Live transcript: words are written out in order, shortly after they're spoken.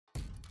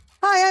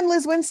Hi, I'm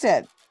Liz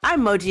Winstead.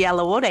 I'm Moji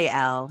Alawode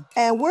L.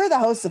 And we're the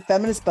hosts of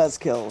Feminist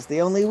Buzzkills, the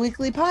only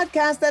weekly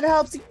podcast that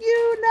helps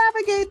you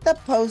navigate the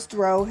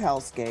post-Roe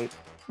hellscape.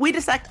 We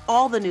dissect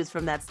all the news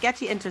from that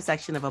sketchy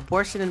intersection of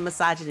abortion and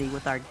misogyny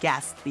with our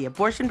guests, the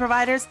abortion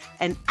providers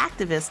and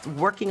activists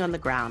working on the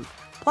ground.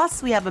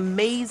 Plus, we have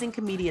amazing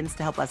comedians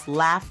to help us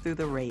laugh through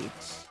the rage.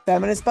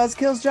 Feminist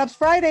Buzzkills drops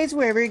Fridays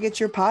wherever you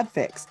get your pod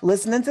fix.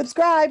 Listen and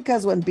subscribe,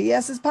 because when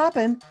BS is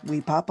poppin',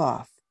 we pop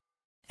off.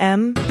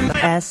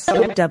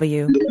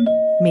 MSW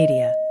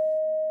Media.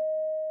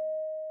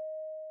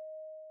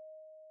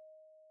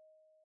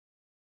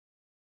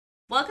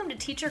 Welcome to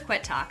Teacher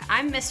Quit Talk.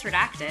 I'm Miss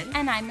Redacted.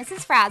 And I'm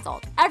Mrs.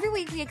 Frazzled. Every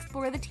week we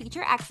explore the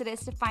teacher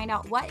exodus to find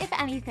out what, if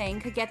anything,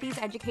 could get these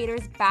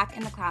educators back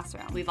in the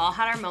classroom. We've all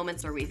had our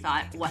moments where we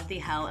thought, what the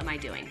hell am I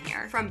doing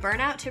here? From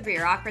burnout to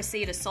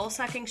bureaucracy to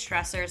soul-sucking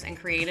stressors and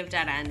creative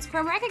dead ends.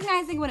 From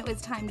recognizing when it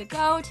was time to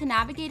go to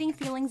navigating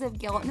feelings of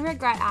guilt and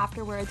regret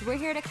afterwards, we're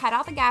here to cut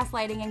out the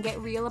gaslighting and get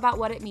real about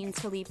what it means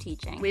to leave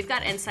teaching. We've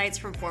got insights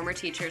from former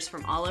teachers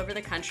from all over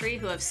the country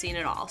who have seen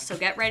it all. So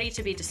get ready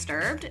to be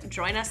disturbed.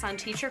 Join us on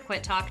Teacher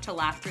Quit Talk to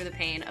laugh through the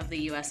pain of the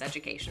U.S.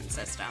 education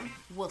system.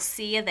 We'll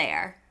see you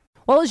there.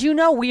 Well, as you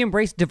know, we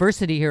embrace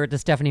diversity here at the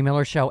Stephanie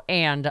Miller Show,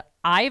 and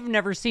I've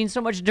never seen so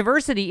much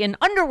diversity in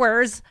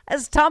underwears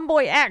as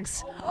Tomboy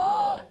X.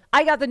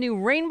 I got the new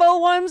rainbow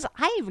ones.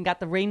 I even got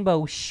the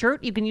rainbow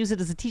shirt. You can use it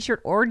as a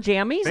t-shirt or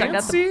jammies. Fancy? I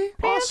got the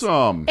pants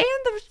Awesome. And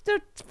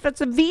it's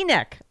a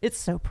V-neck. It's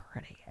so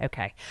pretty.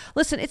 Okay.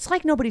 Listen, it's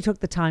like nobody took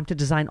the time to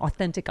design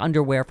authentic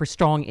underwear for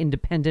strong,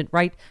 independent,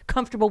 right?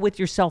 Comfortable with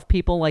yourself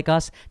people like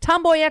us.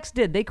 Tomboy X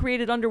did. They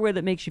created underwear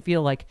that makes you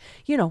feel like,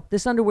 you know,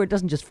 this underwear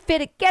doesn't just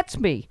fit, it gets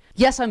me.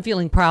 Yes, I'm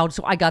feeling proud,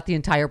 so I got the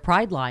entire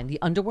Pride line.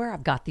 The underwear,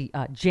 I've got the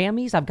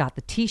jammies, I've got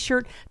the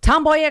t-shirt.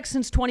 Tomboy X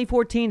since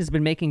 2014 has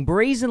been making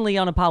brazenly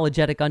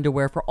unapologetic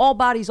underwear for all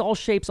bodies, all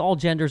shapes, all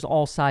genders,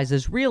 all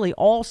sizes. Really,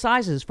 all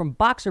sizes, from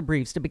boxer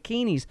briefs to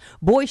bikinis,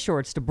 boy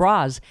shorts to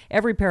bras.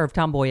 Every pair of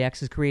Tomboy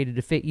X is created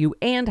to fit you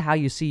and how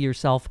you see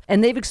yourself.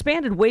 And they've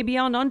expanded way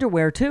beyond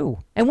underwear, too.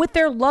 And with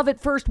their love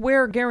at first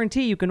wear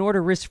guarantee, you can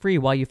order risk-free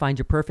while you find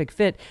your perfect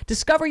fit.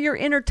 Discover your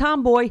inner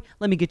tomboy.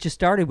 Let me get you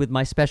started with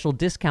my special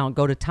discount.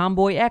 Go to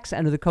Tomboy X,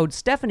 enter the code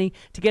Stephanie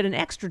to get an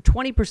extra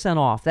 20%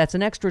 off. That's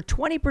an extra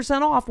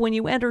 20% off when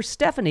you enter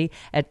Stephanie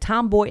at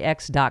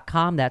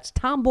tomboyx.com. That's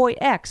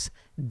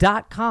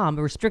tomboyx.com.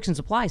 Restrictions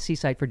apply. See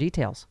site for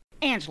details.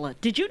 Angela,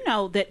 did you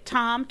know that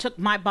Tom took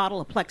my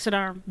bottle of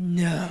Plexiderm?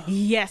 No.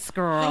 Yes,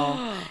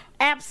 girl.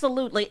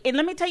 Absolutely. And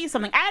let me tell you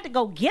something. I had to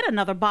go get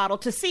another bottle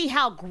to see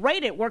how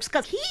great it works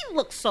because he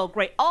looks so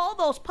great. All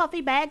those puffy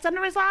bags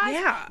under his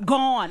eyes,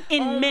 gone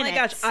in minutes. Oh my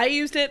gosh, I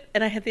used it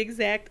and I had the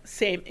exact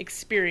same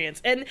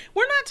experience. And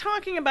we're not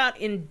talking about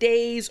in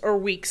days or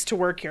weeks to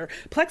work here.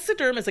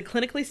 Plexiderm is a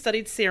clinically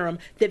studied serum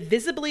that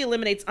visibly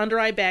eliminates under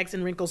eye bags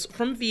and wrinkles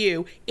from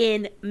view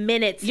in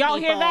minutes. Y'all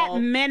hear that?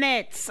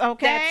 Minutes,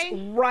 okay?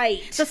 That's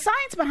right. The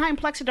science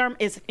behind Plexiderm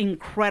is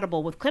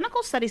incredible with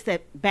clinical studies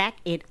that back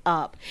it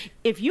up.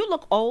 If you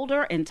look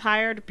older and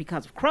tired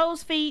because of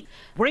crow's feet,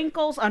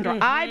 wrinkles under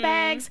eye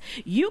bags,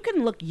 you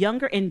can look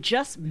younger in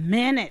just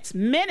minutes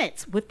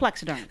with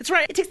Plexiderm. That's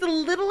right. It takes the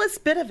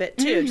littlest bit of it,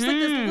 too. Just like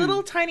those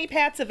little tiny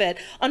pats of it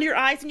under your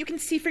eyes, and you can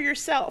see for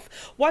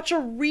yourself. Watch a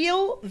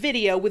real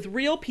video with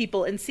real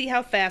people and see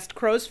how fast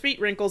crow's feet,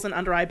 wrinkles, and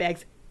under eye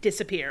bags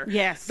disappear.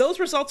 Yes. Those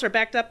results are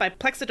backed up by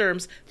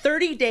Plexiderm's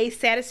 30-day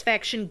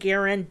satisfaction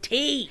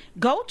guarantee.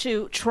 Go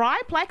to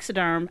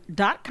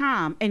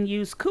tryplexiderm.com and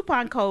use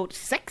coupon code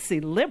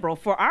SEXYLIBERAL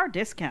for our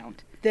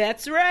discount.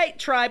 That's right.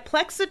 Try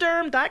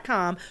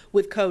Plexiderm.com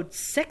with code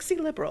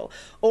SEXYLIBERAL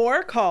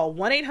or call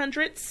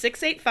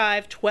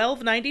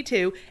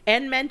 1-800-685-1292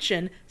 and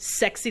mention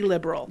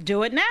SEXYLIBERAL.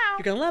 Do it now.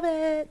 You're going to love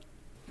it.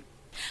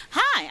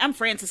 Hi, I'm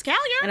Frances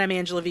Callier. And I'm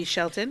Angela V.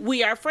 Shelton.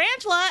 We are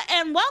Frangela,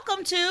 and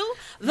welcome to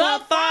The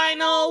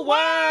Final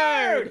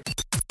Word.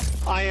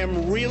 I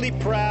am really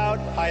proud.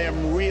 I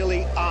am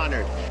really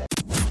honored.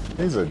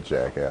 He's a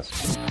jackass.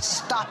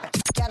 Stop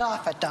it. Get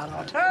off it,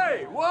 Donald.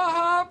 Hey, what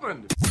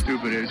happened?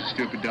 Stupid is,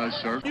 stupid does,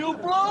 sir. You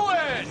blow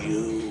it!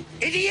 You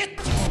idiot!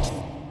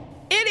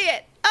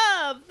 Idiot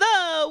of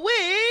the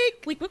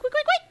Week. Week.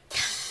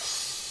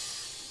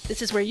 This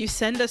is where you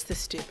send us the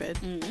stupid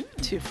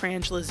to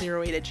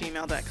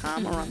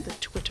frangela08@gmail.com or on the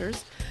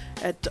Twitters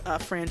at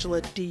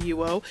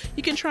frangela_duo.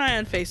 You can try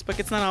on Facebook.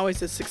 It's not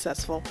always as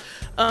successful.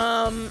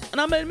 And I'm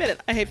going to admit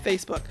it. I hate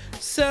Facebook.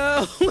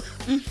 So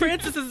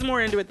Frances is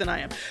more into it than I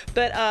am.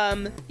 But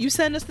you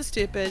send us the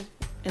stupid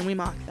and we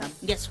mock them.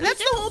 Yes, we do.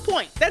 The whole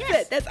point. That's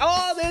it. That's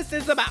all this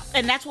is about.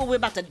 And that's what we're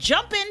about to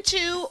jump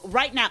into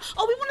right now.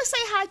 Oh, we want to say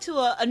hi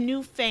to a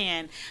new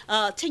fan,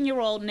 a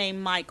 10-year-old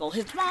named Michael.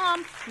 His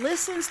mom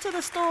listens to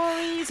the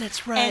stories.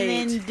 That's right. And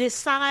then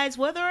decides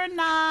whether or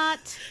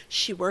not.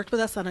 She worked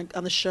with us on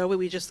the show where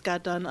we just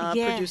got done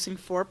producing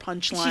for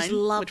Punchline. She's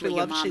lovely. Which we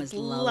love. She's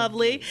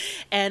lovely.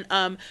 And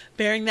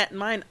bearing that in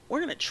mind,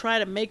 we're going to try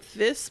to make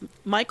this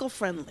Michael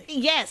friendly.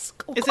 Yes.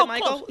 Is it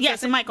Michael?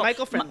 Yes, Michael.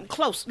 Michael friendly.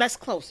 Close. That's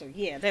closer.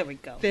 Yeah. Yeah, there we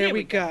go. There Here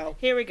we go.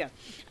 Here we go.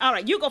 All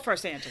right, you go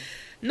first, Angela.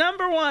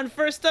 Number 1,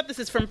 first up, this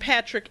is from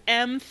Patrick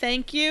M.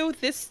 Thank you.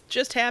 This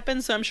just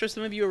happened, so I'm sure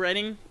some of you are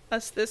writing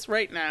us this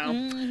right now.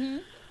 Mm-hmm.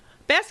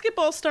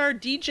 Basketball star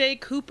DJ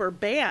Cooper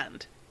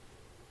banned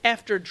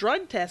after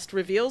drug test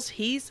reveals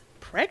he's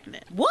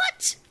pregnant.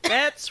 What?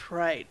 That's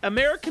right.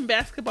 American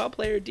basketball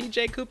player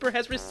DJ Cooper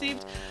has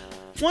received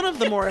one of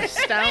the more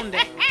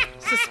astounding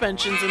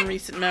suspensions in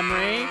recent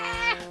memory.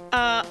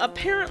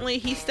 Apparently,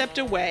 he stepped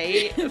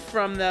away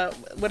from the,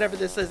 whatever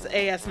this is,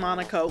 AS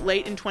Monaco,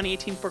 late in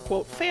 2018 for,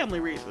 quote, family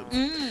reasons.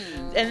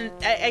 And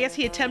I guess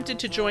he attempted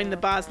to join the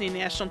Bosnian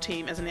national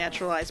team as a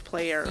naturalized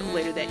player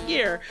later that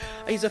year.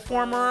 He's a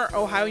former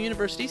Ohio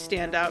University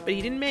standout, but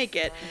he didn't make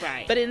it.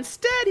 Right. But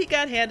instead, he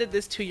got handed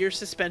this 2-year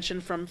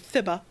suspension from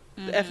FIBA,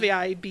 the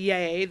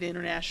FIBA, the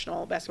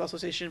International Basketball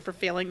Association, for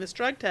failing this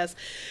drug test,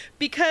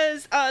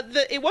 because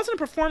it wasn't a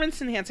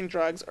performance-enhancing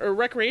drugs or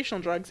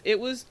recreational drugs. It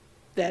was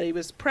that he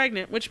was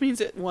pregnant, which means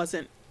it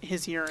wasn't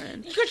his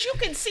urine. Because you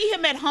can see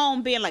him at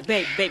home being like,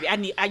 baby,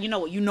 you know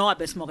what? You know I've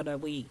been smoking that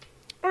weed.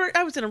 Or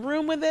I was in a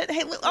room with it.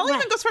 Hey, I'll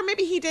even go for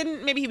maybe he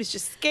didn't. Maybe he was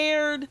just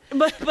scared.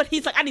 But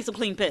he's like, I need some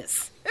clean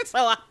piss.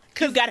 So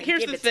you gotta here's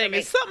give the it thing: to me.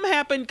 if something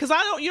happened, because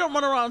you don't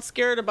run around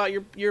scared about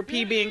your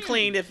pee being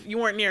cleaned if you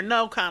weren't near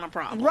no kind of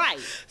problem. Right.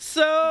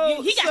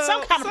 So he got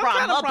some kind of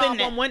problem up in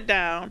there. Went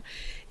down,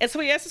 and so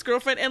he asked his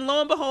girlfriend, and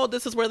lo and behold,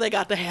 this is where they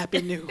got the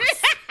happy news.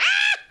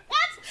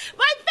 That's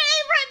my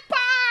favorite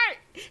part.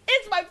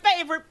 It's my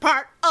favorite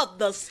part of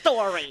the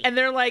story. And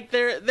they're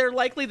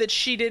likely that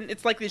she didn't.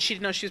 It's likely that she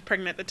didn't know she was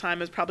pregnant at the time.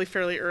 It was probably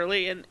fairly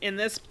early in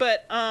this,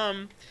 but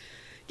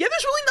yeah,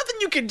 there's really nothing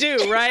you can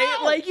do, right?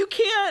 No. Like you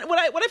can't. What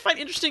I find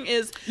interesting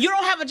is you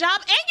don't have a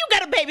job and you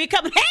got a baby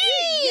coming.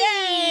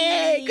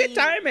 Hey, yay! Good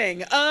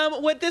timing.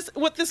 What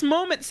this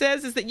moment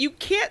says is that you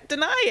can't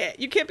deny it.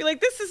 You can't be like,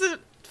 this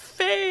isn't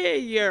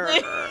fair.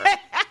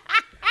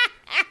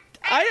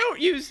 I don't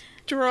use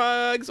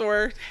drugs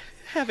or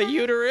have a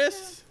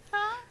uterus.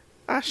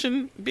 I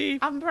shouldn't be.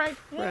 I'm right.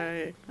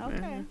 Right. Okay.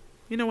 Yeah.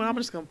 You know what? I'm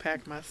just gonna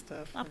pack my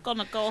stuff. I'm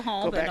gonna go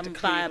home back and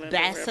to I'm buy a Cleveland or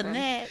wherever.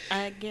 bassinet,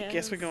 I guess.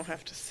 Guess we're gonna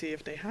have to see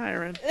if they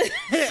hiring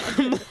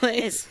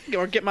someplace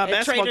or get my At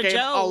basketball Trader game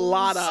a Joe's.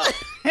 lot up,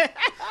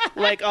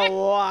 like a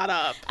lot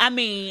up. I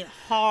mean,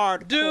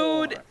 hard,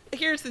 dude.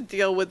 Here's the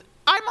deal with.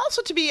 I'm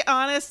also, to be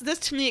honest, this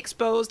to me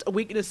exposed a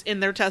weakness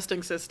in their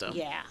testing system.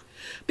 Yeah,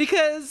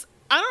 because.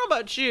 I don't know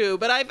about you,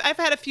 but I've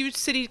had a few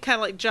city kind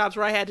of like jobs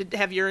where I had to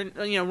have urine,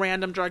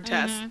 random drug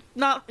tests.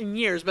 Not in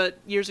years, but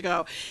years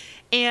ago.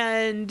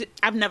 And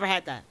I've never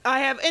had that.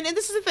 I have, and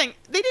this is the thing.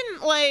 They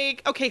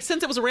didn't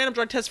since it was a random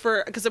drug test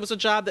because it was a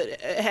job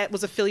that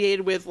was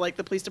affiliated with like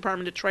the police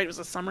department in Detroit. It was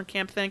a summer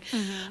camp thing,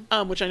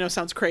 which I know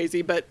sounds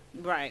crazy, but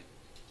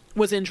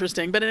was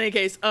interesting. But in any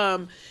case,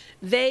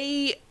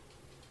 they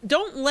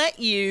don't let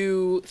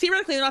you.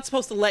 Theoretically, they're not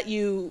supposed to let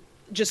you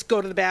just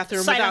go to the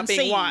bathroom Sight without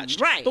being unseen.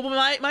 watched. Right. But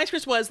my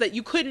experience was that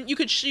you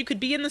could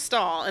be in the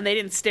stall and they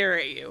didn't stare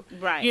at you.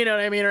 Right. You know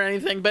what I mean, or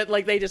anything. But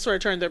like they just sort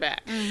of turned their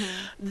back.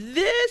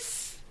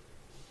 This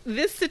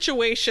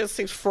situation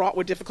seems fraught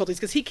with difficulties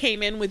because he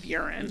came in with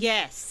urine.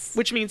 Yes.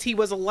 Which means he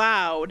was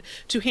allowed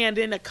to hand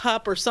in a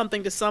cup or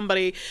something to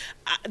somebody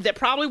that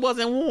probably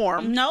wasn't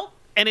warm. Nope.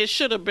 And it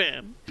should have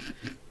been.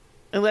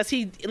 Unless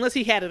he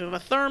had it in a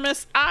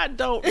thermos. I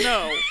don't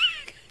know.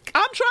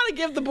 I'm trying to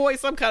give the boy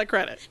some kind of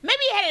credit. Maybe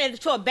he had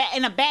it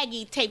in a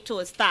baggie taped to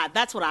his thigh.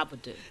 That's what I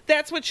would do.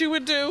 That's what you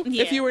would do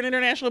if you were an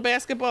international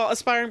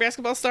aspiring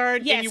basketball star?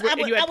 Yes, and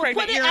you had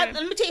pregnant urine?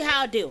 Let me tell you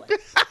how I do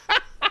it.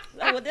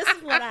 This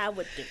is what I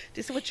would do.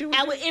 This is what you would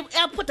do?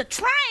 I put the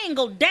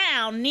triangle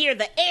down near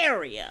the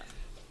area.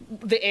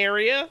 The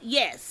area?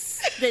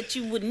 Yes. That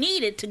you would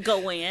need it to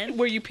go in.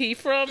 Where you pee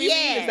from? You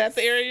mean? Is that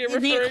the area you're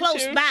referring near to?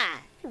 close by.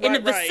 In the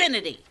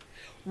vicinity.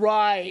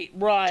 Right.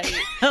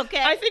 Okay.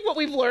 I think what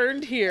we've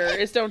learned here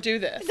is don't do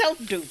this.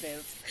 Don't do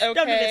this. Okay.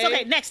 Don't do this.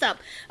 Okay, next up.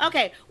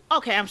 Okay,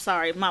 I'm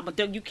sorry, Mama.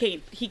 He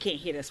can't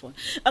hear this one.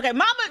 Okay,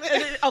 Mama.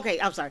 Okay,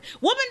 I'm sorry.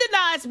 Woman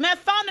denies meth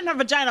found in her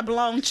vagina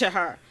belonged to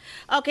her.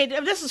 Okay,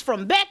 this is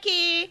from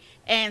Becky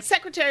and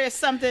Secretary of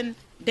something.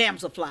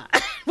 Damselfly.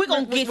 We're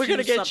gonna get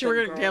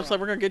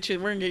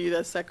you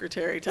that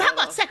secretary title. How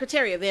about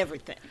Secretary of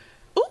everything?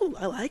 Ooh,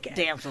 I like it.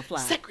 Damselfly.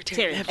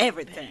 Secretary of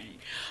everything.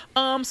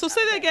 So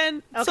say that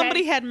again. Okay.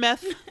 Somebody had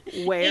meth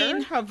where?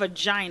 In her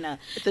vagina.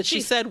 That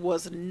she said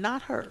was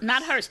not hers.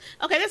 Not hers.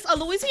 Okay, this a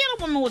Louisiana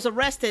woman was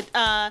arrested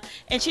and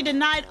she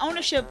denied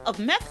ownership of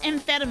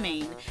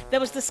methamphetamine that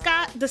was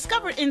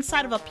discovered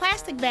inside of a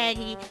plastic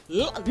baggie,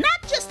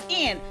 not just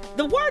in.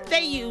 The word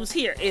they use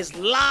here is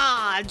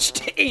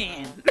lodged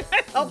in.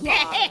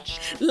 Okay?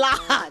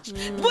 Lodged.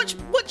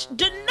 Which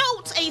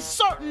denotes a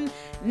certain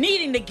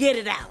needing to get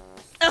it out.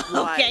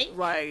 Okay.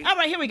 Right. All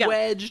right, here we go.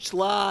 Wedged,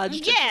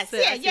 lodged. Yes.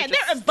 They're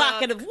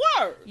evocative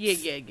words.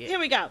 Yeah. Here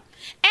we go.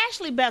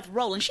 Ashley Beth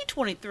Rowland, she's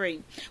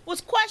 23,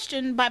 was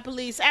questioned by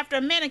police after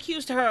a man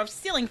accused her of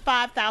stealing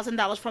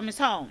 $5,000 from his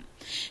home.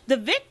 The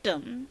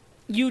victim,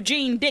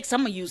 Eugene Dix,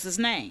 I'm going to use his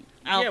name.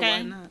 Okay? Yeah,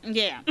 why not?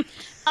 Yeah.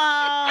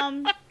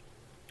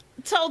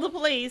 told the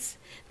police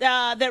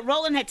that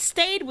Roland had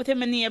stayed with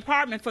him in the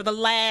apartment for the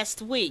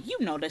last week. You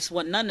know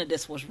none of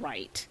this was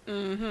right.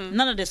 Mm-hmm.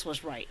 None of this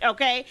was right,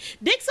 okay?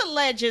 Dix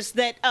alleges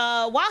that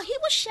while he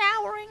was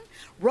showering,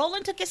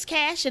 Roland took his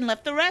cash and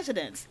left the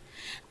residence.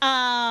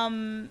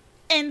 And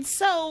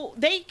so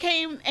they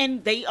came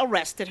and they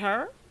arrested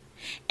her.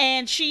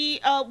 And she,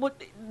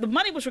 the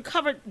money was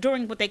recovered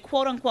during what they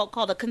quote unquote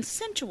called a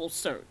consensual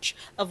search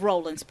of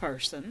Roland's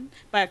person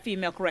by a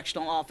female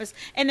correctional office.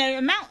 And the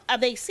amount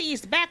they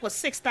seized back was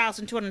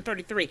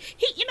 $6,233.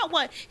 You know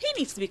what? He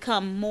needs to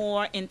become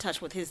more in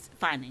touch with his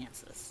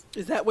finances.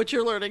 Is that what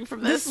you're learning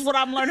from this? This is what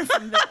I'm learning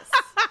from this.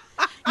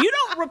 You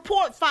don't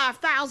report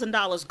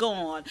 $5,000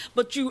 gone,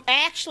 but you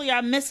actually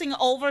are missing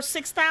over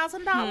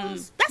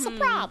 $6,000. That's a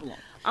problem.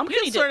 I'm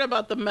concerned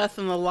about the meth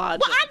and the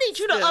logic. Well, I need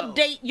you to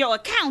update your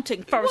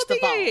accounting first of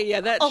all.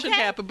 Yeah, that should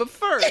happen. But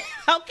first,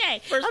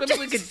 maybe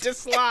we could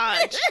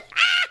dislodge.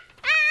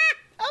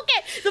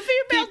 Okay, the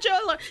female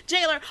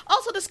jailer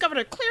also discovered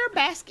a clear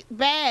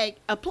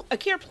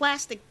clear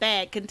plastic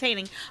bag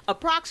containing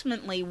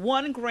approximately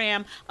 1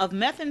 gram of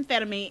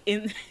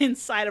methamphetamine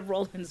inside of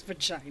Roland's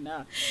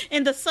vagina.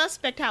 And the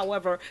suspect,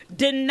 however,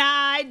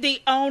 denied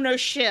the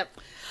ownership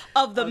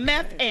of the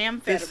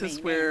methamphetamine. This is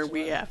where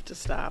we have to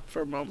stop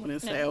for a moment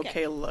and say,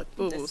 okay look,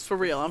 boo-boos, for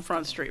real, I'm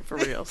Front Street, for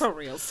reals. For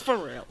reals.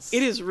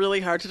 It is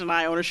really hard to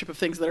deny ownership of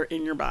things that are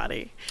in your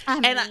body.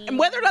 And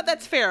whether or not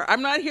that's fair,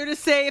 I'm not here to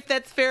say if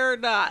that's fair or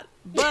not,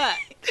 but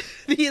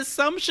the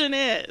assumption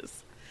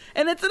is,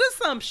 and it's an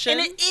assumption.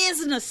 And it is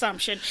an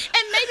assumption.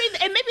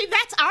 And maybe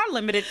that's our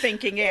limited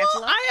thinking,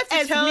 Angela. Well, I have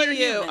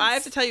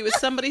to tell you, as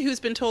somebody who's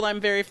been told I'm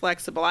very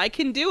flexible, I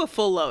can do a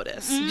full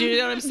lotus. Do you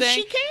know what I'm saying?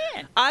 She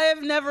can. I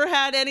have never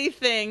had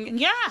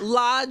anything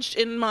lodged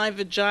in my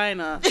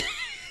vagina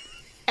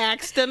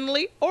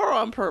accidentally or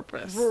on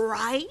purpose.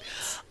 Right.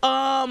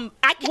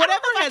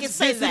 Whatever has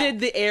visited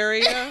the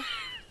area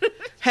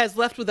has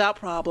left without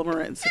problem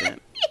or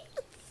incident.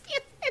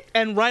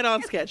 And right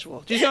on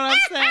schedule. Do you know what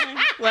I'm saying?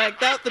 Like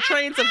that, the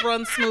trains have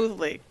run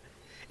smoothly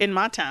in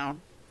my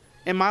town,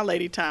 in my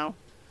lady town.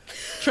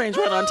 Trains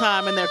run on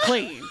time and they're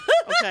clean.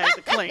 Okay,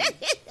 they're clean.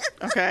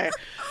 Okay,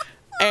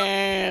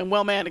 and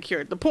well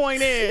manicured. The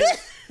point is,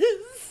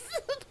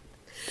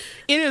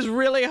 it is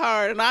really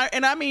hard, and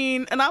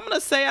I'm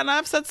gonna say, and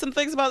I've said some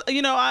things about,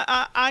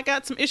 I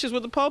got some issues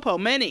with the popo,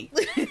 many.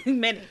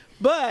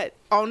 But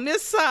on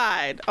this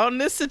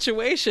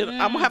situation,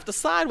 I'm gonna have to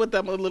side with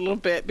them a little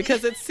bit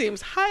because it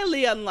seems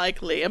highly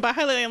unlikely, and by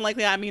highly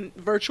unlikely I mean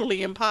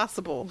virtually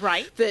impossible,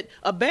 right? That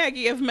a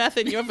baggie of meth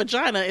in your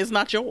vagina is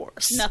not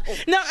yours. No, and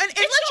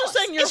unless you're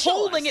saying you're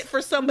holding it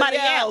for somebody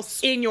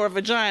else in your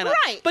vagina,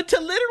 right? But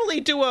to literally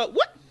do a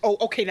what? Oh,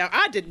 okay, now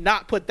I did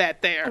not put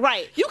that there.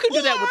 Right. You can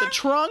do that with the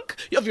trunk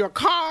of your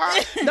car,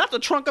 not the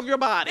trunk of your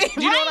body.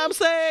 Do you know what I'm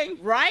saying?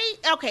 Right?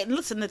 Okay,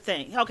 listen to the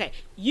thing. Okay,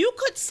 you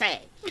could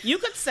say,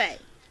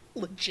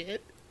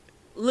 legit,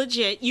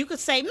 you could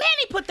say,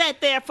 Manny put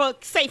that there for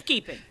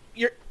safekeeping.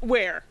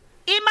 Where?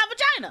 In my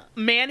vagina.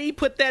 Manny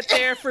put that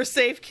there for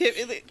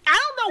safekeeping. I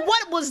don't know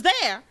what was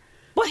there,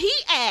 but he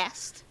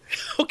asked.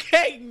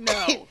 Okay,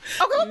 no.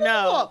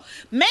 No.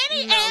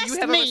 Manny asked me. You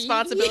have a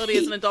responsibility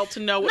as an adult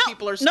to know what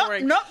people are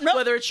storing. No.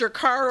 Whether it's your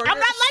car or I'm not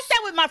like that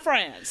with my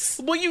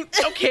friends. Well, you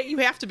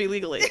have to be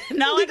legally.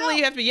 No, legally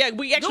you have to be. Yeah,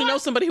 we actually know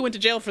somebody who went to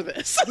jail for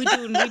this. We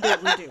do.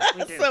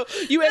 So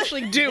you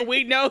actually do.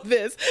 We know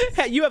this.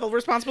 You have a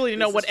responsibility to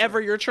know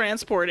whatever you're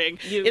transporting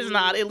is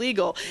not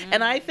illegal.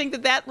 And I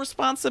think that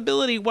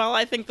responsibility, while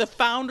I think the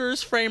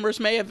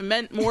framers may have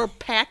meant more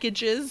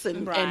packages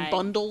and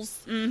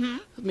bundles,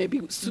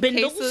 maybe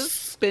suitcases,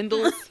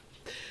 spindles,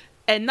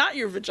 and not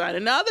your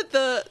vagina. Now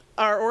that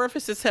our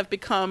orifices have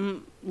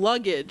become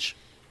luggage,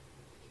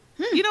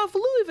 if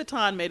Louis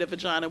Vuitton made a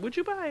vagina, would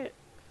you buy it?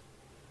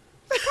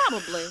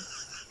 Probably.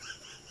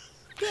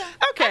 Yeah.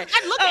 Okay.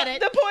 I'd look at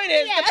it. The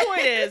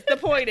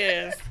point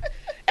is,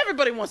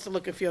 everybody wants to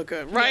look and feel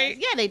good, right?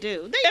 Yeah, they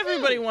do.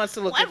 Everybody wants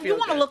to look and feel good. You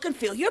want to look and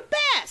feel your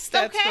best.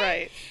 That's okay?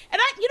 right.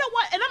 And you know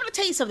what? And I'm going to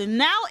tell you something.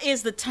 Now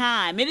is the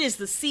time. It is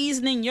the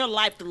season in your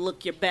life to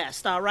look your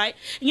best. All right.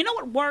 And you know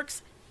what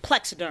works?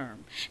 Plexiderm.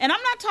 And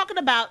I'm not talking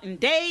about in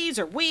days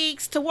or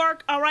weeks to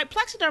work. All right.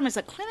 Plexiderm is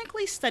a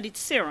clinically studied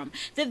serum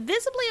that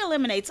visibly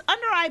eliminates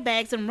under eye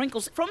bags and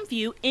wrinkles from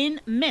view in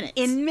minutes.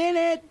 In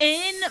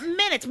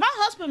minutes. My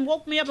husband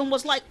woke me up and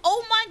was like,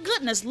 oh my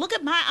goodness, look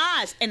at my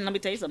eyes. And let me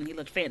tell you something, he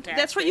looked fantastic.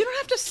 That's right. You don't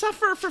have to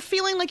suffer for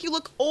feeling like you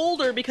look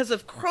older because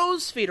of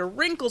crow's feet or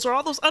wrinkles or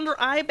all those under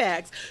eye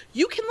bags.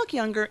 You can look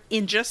younger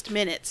in just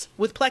minutes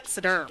with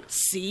Plexiderm.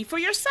 See for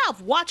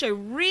yourself. Watch a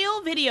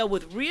real video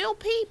with real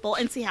people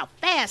and see how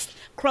fast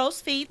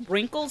crow's feet,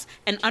 wrinkles,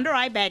 and under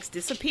eye bags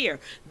disappear.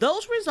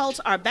 Those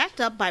results are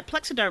backed up by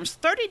Plexiderm's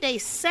 30-day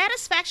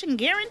satisfaction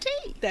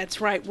guarantee.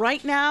 That's right.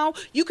 Right now,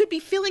 you could be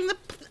feeling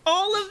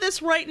all of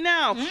this right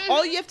now.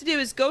 All you have to do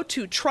is go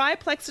to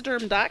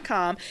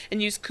tryplexiderm.com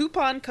and use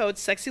coupon code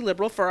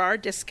SEXYLIBERAL for our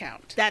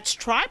discount. That's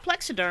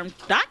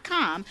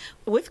tryplexiderm.com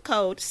with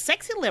code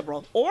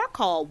SEXYLIBERAL or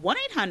call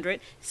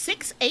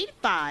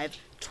 1-800-685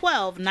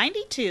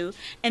 1292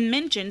 and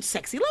mention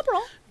Sexy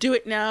Liberal. Do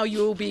it now.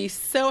 You'll be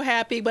so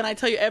happy when I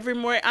tell you every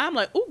morning. I'm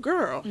like, oh,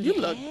 girl, you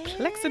look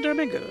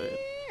plexidermy good.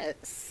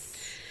 Yes.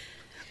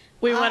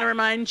 We want to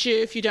remind you,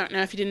 if you don't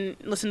know, if you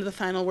didn't listen to the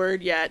final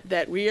word yet,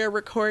 that we are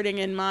recording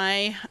in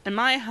my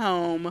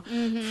home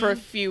for a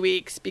few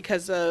weeks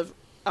because of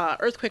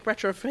earthquake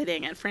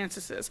retrofitting at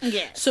Francis's.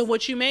 Yes. So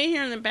what you may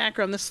hear in the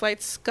background, the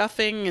slight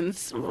scuffing and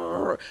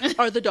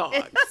are the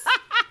dogs.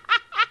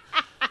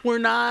 We're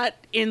not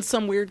in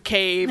some weird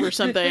cave or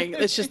something.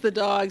 It's just the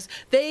dogs.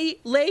 They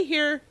lay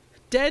here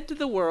dead to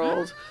the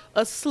world,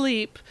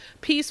 asleep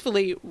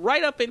peacefully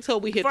right up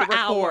until we hit For the record.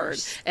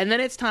 hours. And then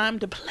it's time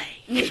to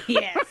play.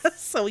 Yes.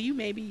 So you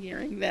may be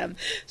hearing them.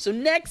 So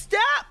next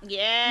up,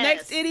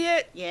 next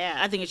idiot. Yeah,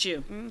 I think it's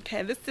you.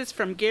 Okay, this is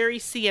from Gary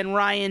C. and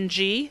Ryan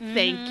G.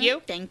 Thank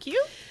you. Thank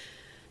you.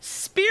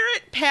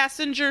 Spirit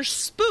passenger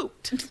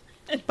spooked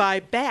by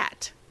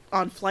bat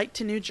on flight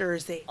to New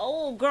Jersey.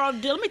 Oh, girl,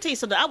 let me tell you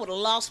something. I would have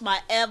lost my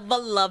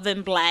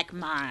ever-loving black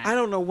mind. I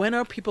don't know, when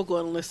are people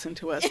going to listen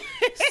to us?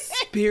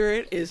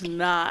 Spirit is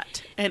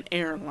not an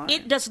airline.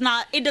 It does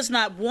not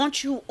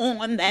want you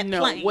on that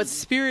plane. No, what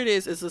Spirit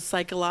is a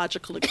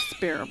psychological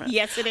experiment.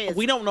 Yes, it is.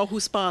 We don't know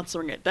who's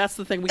sponsoring it. That's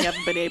the thing we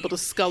haven't been able to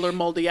scull or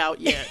moldy out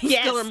yet.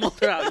 Yes. Scull or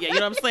moldy out yet. You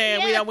know what I'm saying?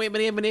 Yes. We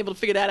haven't been able to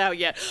figure that out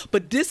yet.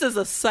 But this is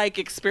a psych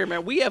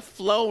experiment. We have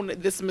flown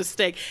this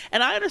mistake.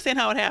 And I understand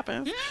how it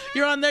happens. Mm-hmm.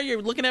 You're on there,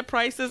 you're looking at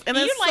prices, and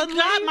then you're like,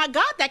 suddenly, God, my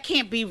God, that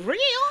can't be real.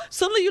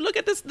 Suddenly you look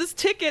at this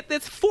ticket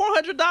that's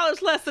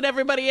 $400 less than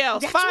everybody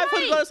else. That's $500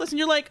 right. less, and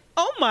you're like,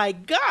 oh my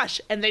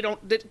gosh. And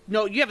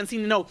you haven't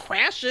seen no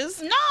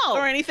crashes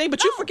or anything,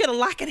 but you forget a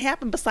lot can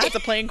happen besides a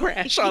plane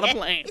crash on a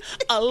plane.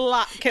 A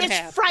lot can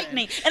happen. It's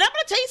frightening. And I'm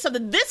going to tell you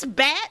something. This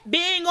bat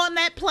being on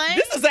that plane.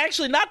 This is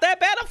actually not that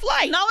bad a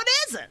flight. No, it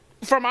isn't.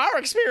 From our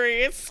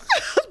experience.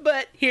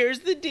 But here's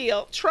the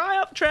deal.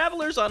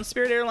 Travelers on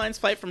Spirit Airlines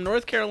flight from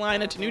North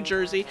Carolina to New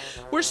Jersey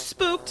were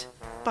spooked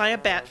by a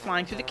bat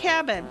flying through the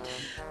cabin.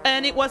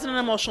 And it wasn't an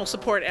emotional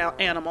support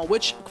animal,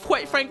 which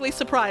quite frankly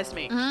surprised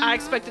me. I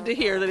expected to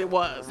hear that it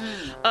was.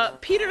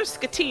 Peter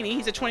Scatini,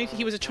 he's a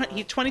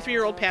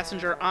 23-year-old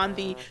passenger on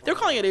they're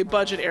calling it a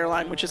budget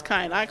airline, which is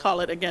kind. I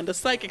call it, again, the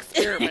psych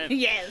experiment.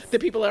 Yes.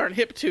 That people aren't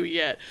hip to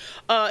yet.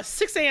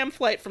 6 a.m.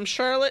 flight from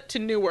Charlotte to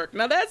Newark.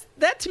 Now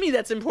that to me,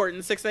 that's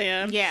important, 6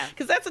 a.m. Yeah.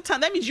 Because that's a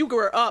time, that means you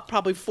were up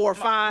probably 4 or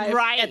 5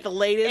 at the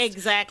latest.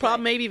 Exactly.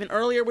 Probably maybe even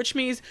earlier, which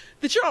means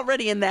that you're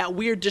already in that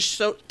weird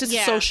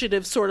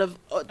dissociative sort of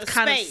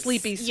kind of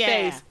sleepy space.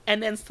 Yeah.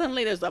 And then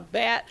suddenly there's a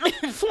bat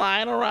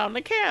flying around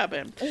the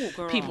cabin. Oh,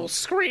 girl. People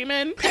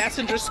screaming,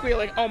 passengers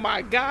squealing, oh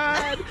my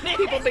God.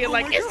 People being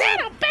like, is that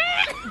a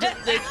bat?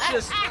 It's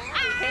just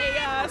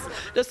chaos.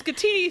 The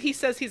Scatini, he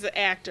says he's an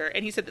actor,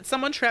 and he said that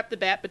someone trapped the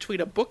bat between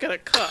a book and a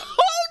cup.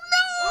 Oh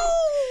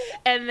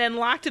no! And then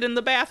locked it in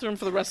the bathroom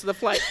for the rest of the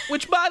flight,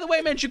 which, by the way,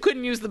 meant you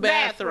couldn't use the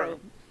bathroom.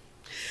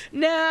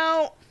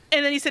 Now,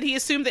 and then he said he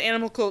assumed the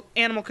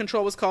animal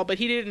control was called, but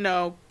he didn't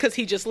know because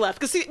he just left.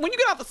 Because when you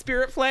get off the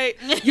Spirit flight,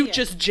 you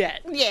just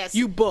jet. Yes.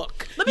 You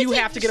book. You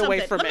have to get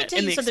away from it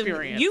in the something.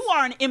 experience. You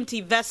are an empty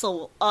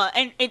vessel,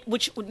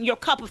 which your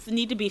cup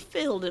need to be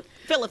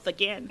filleth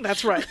again.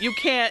 That's right. You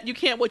can't.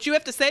 What you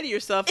have to say to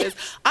yourself is,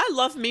 I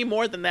love me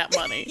more than that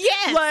money.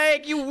 Yes.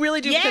 Like, you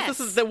really do. Yes. Because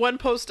this is the one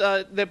post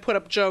that put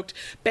up joked,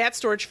 bat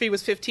storage fee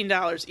was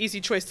 $15.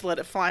 Easy choice to let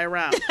it fly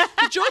around.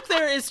 The joke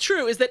there is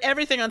true, is that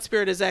everything on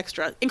Spirit is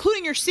extra,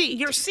 including your seat.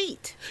 Your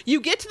seat.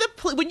 You get to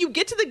when you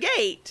get to the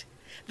gate,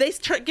 they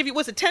give you,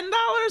 was it $10?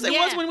 It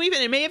was when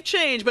it may have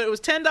changed, but it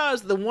was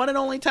 $10. The one and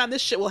only time this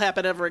shit will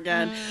happen ever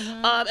again.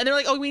 And they're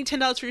like, oh, we need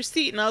 $10 for your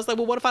seat. And I was like,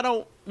 well, what if I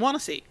don't want a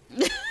seat?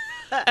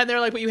 And they're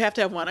like, well, you have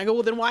to have one. I go,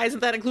 well, then why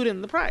isn't that included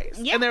in the price?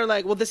 Yeah. And they're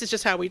like, well, this is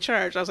just how we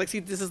charge. I was like, see,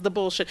 this is the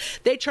bullshit.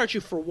 They charge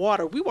you for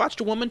water. We watched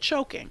a woman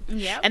choking.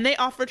 Yep. And they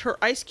offered her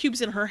ice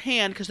cubes in her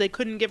hand because they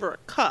couldn't give her a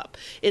cup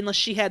unless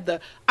she had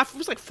it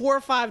was like $4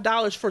 or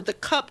 $5 for the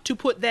cup to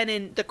put then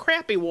in the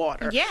crappy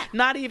water. Yeah.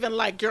 Not even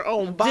like your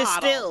own bottle.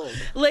 Distilled.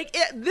 Like,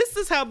 this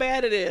is how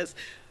bad it is.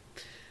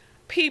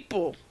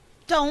 People.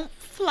 Don't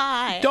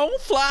fly. Don't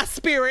fly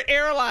Spirit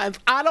Airlines.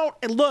 I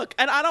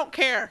don't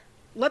care.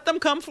 Let them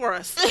come for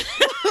us.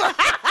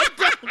 I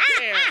don't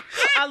care.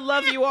 I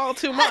love you all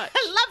too much.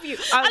 I love you.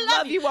 I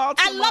love you all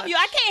too much. I love you.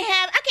 I can't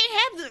have.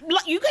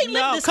 You can't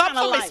live this kind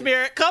of life. Come for me,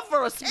 Spirit. Come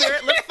for us,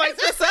 Spirit. Let's fight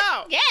this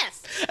out.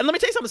 Yes. And let me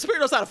tell you something.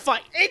 Spirit knows how to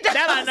fight. It does.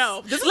 That I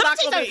know. This is not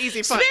going to be an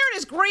easy fight. Spirit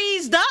is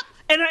greased up.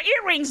 And her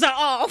earrings are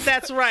off.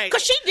 That's right.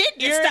 Because she did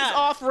get earrings stuff.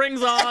 off,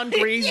 rings on,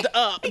 greased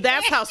up.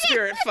 That's how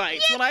Spirit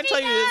fights. Yes, when I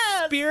tell you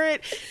that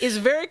Spirit is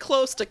very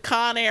close to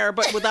Con Air,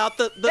 but without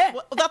the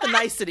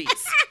niceties.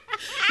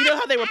 You know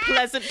how they were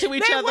pleasant to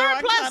each other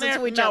on Con Air?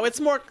 No, it's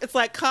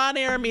like Con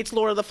Air meets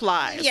Lord of the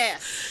Flies.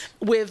 Yes.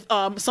 With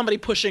somebody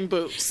pushing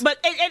boobs. But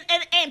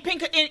and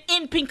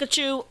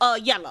Pikachu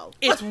yellow.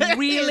 It's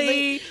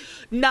really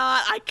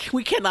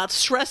we cannot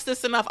stress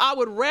this enough. I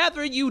would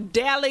rather you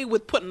dally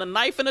with putting a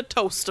knife in a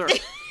toaster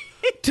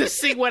to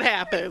see what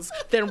happens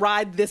than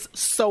ride this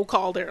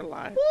so-called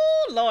airline.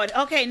 Oh, Lord.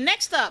 Okay,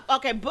 next up.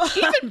 Okay,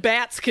 even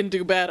bats can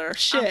do better.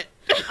 Shit.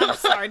 I'm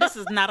sorry, this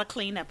is not a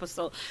clean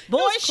episode.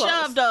 Boy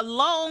shoved a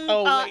long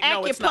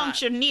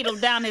acupuncture needle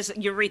down his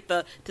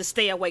urethra to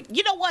stay awake.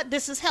 You know what?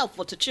 This is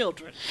helpful to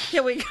children.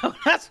 Here we go.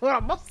 That's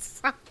what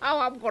how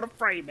I'm going to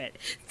frame it.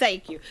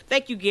 Thank you,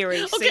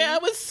 Gary. Okay, I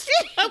was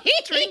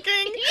drinking,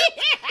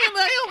 and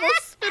I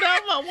almost spit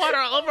out my water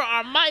all over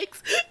our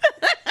mics.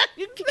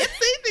 You can't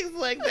say things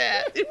like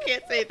that. You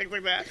can't say things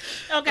like that.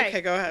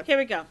 Okay, go ahead. Here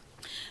we go.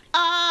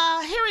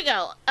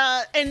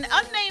 An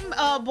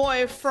unnamed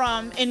boy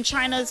in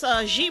China's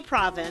Xi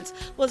province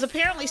was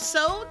apparently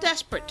so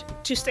desperate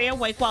to stay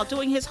awake while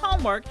doing his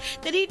homework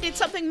that he did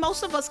something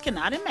most of us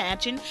cannot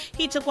imagine.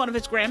 He took one of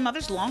his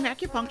grandmother's long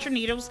acupuncture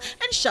needles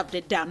and shoved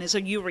it down his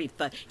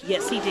urethra.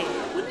 Yes, he did.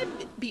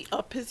 Wouldn't it be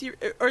up his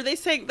urethra? Or are they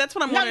saying, that's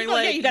what I'm wondering. No,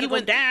 you gotta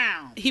go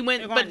down. He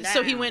went, but down.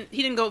 So he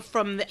didn't go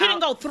from the, he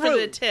didn't go through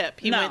the tip.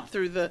 He went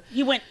through the.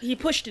 He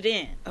pushed it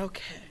in.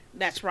 Okay.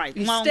 That's right.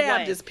 He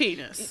stabbed his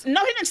penis. No,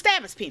 he didn't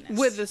stab his penis.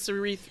 With the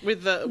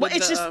urethra.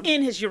 It's just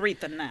in his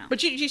urethra now.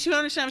 But you understand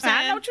what I'm saying?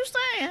 I know what you're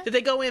saying. Did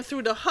they go in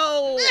through the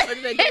hole or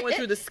did they go in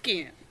through the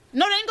skin?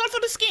 No, they didn't go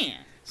through the skin.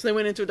 So they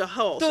went in through the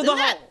hole. Through the hole.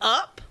 That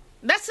up?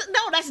 That's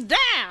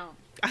down.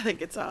 I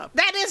think it's up.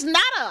 That is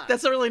not up.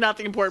 That's really not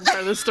the important part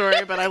of the story,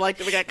 but I like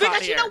that we got caught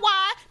because here. You know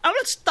why? I'm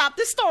going to stop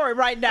this story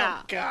right now.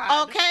 Oh,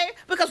 God. Okay?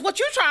 Because what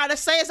you're trying to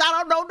say is I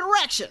don't know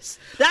directions.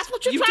 That's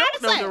what you're trying to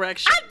say. You don't know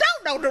directions. I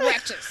don't know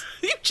directions.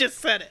 You just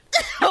said it.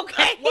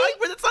 Okay? Why?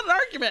 But it's not an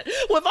argument.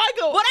 Well, if I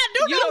go... But I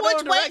do know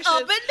which way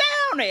up and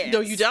down is. No,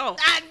 you don't.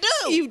 I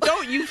do. You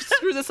don't. You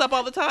screw this up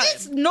all the time.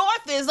 It's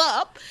north is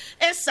up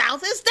and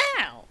south is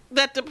down.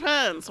 That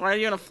depends. Are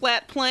you on a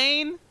flat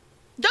plane?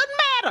 Doesn't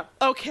matter.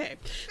 Okay.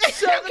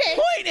 So the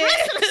point is...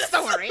 Listen to the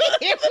story.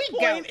 Here we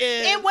go.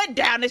 It went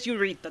down his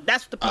urethra.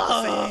 That's what the people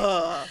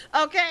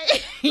say.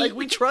 Okay? Like,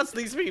 we trust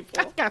these people.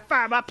 I gotta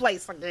find my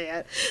place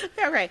again.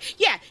 Okay.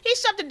 Yeah, he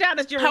shoved it down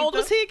his urethra. How old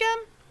is he again?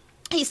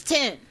 He's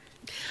 10.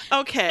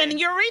 Okay. And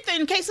urethra,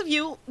 in case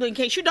you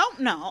don't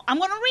know, I'm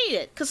going to read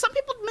it because some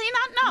people may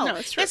not know. No,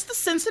 it's true. It's the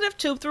sensitive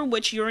tube through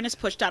which urine is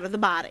pushed out of the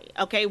body.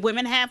 Okay,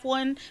 women have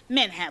one,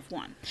 men have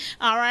one.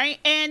 All right,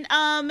 and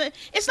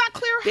it's not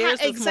clear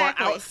Theirs how is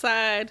exactly. More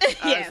outside.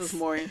 Yes. Ours is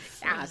more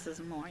inside. Ours is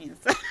more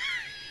inside.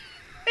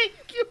 Thank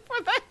you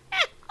for that.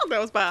 That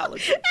was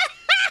biology.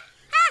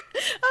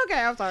 Okay,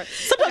 I'm sorry.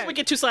 Sometimes we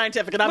get too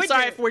scientific, and I'm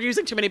sorry if we're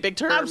using too many big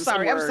terms. I'm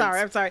sorry.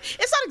 It's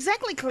not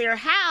exactly clear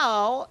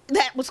how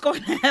that was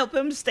going to help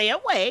him stay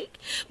awake,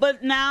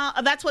 but now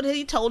that's what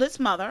he told his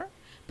mother.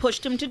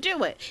 Pushed him to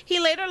do it. He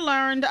later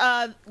learned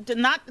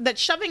that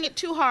shoving it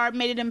too hard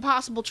made it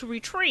impossible to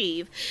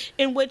retrieve,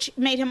 in which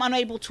made him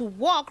unable to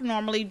walk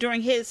normally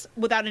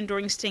without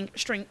enduring stinging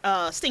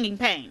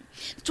pain.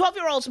 The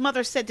 12-year-old's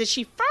mother said that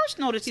she first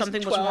noticed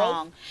something was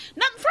wrong.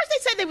 First they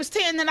said they was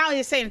 10, then now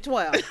they're saying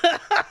 12.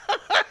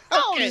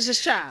 How old is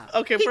this child?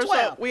 Okay, He's first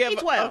 12. of all, we have...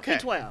 He's 12. Okay.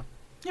 He's 12.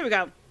 Here we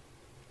go.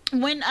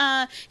 When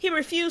he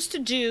refused to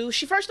do,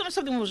 she first noticed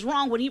something was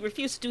wrong when he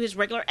refused to do his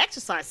regular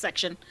exercise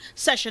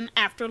session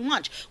after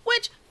lunch,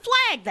 which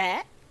flagged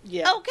that.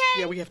 Yeah. Okay.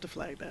 Yeah, we have to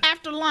flag that.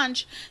 After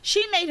lunch,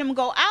 she made him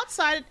go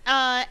outside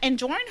and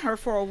join her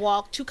for a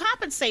walk to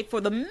compensate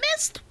for the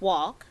missed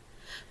walk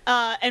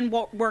and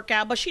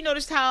workout, but she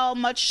noticed how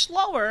much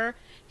slower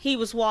he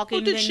was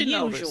walking than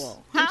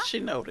usual. Did she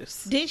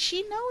notice? Did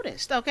she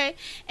notice? Okay.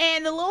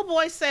 And the little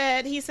boy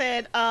said,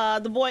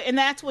 and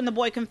that's when the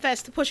boy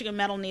confessed to pushing a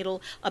metal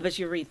needle up his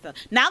urethra.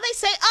 Now they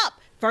say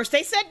up. First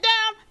they said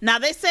down. Now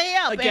they say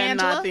up. Again,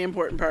 Angela. not the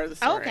important part of the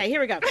story. Okay,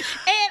 here we go.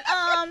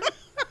 And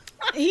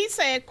he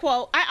said,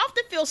 quote, I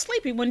often feel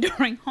sleepy when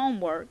doing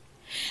homework,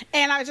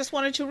 and I just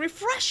wanted to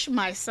refresh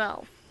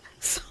myself.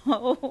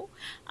 So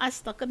I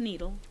stuck a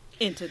needle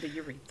into the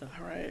urethra.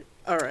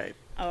 All right.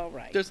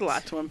 There's a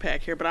lot to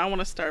unpack here, but I want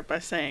to start by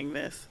saying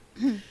this.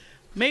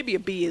 Maybe a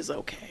B is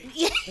okay.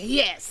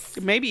 Yes.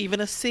 Maybe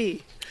even a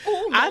C.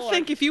 Oh, I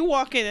think if you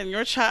walk in and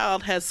your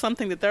child has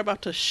something that they're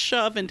about to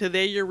shove into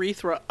their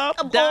urethra,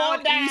 up,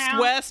 down, east,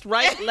 west,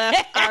 right,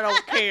 left, I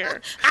don't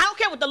care. I don't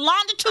care what the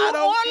longitude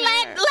or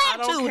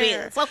latitude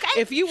is, okay?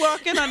 If you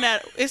walk in on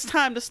that, it's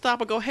time to stop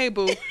and go, hey,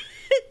 boo,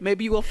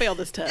 maybe you will fail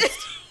this test.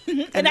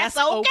 And that's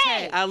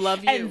okay. I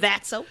love you. And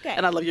that's okay.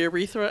 And I love your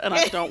urethra, and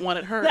I don't want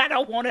it hurt. I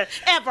don't want it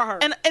ever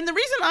hurt. And the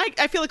reason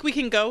I feel like we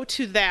can go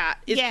to that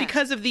is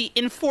because of the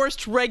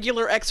enforced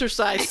regular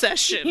exercise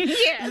session.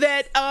 Yes.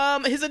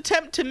 That his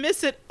attempt to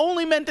miss it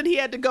only meant that he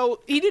didn't get to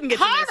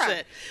miss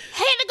it.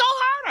 He had to go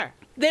harder.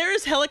 There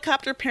is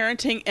helicopter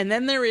parenting, and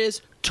then there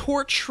is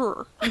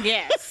torture.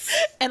 Yes.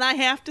 And I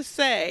have to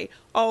say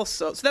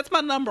also, so that's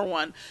my number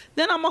one.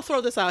 Then I'm going to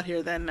throw this out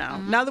here then now.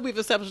 Now that we've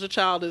established a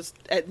child is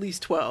at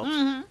least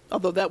 12,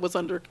 although that was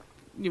under,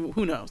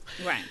 who knows.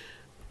 Right.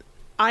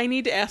 I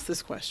need to ask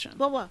this question.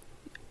 What?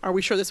 Are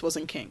we sure this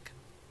wasn't kink?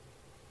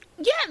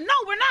 Yeah, no,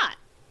 we're not.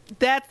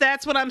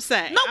 That's what I'm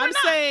saying. No, we're not.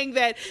 I'm saying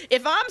that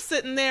if I'm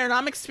sitting there and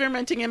I'm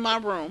experimenting in my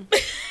room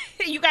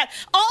You got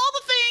all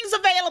the things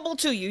available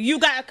to you. You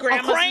got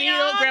Grandma's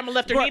needle. Grandma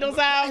left her needles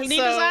out. Needles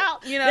so,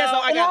 out. You know, there's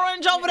I an got,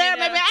 orange over there,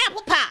 maybe an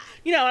apple pie.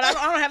 You know, and I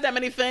don't have that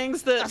many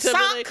things to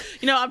really.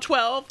 You know, I'm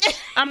 12.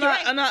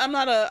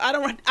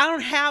 I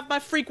don't have my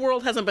freak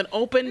world hasn't been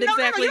opened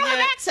exactly you don't yet.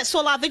 have access to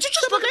a lot of things. You're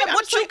just looking at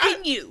what you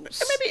can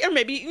use.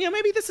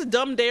 Maybe this is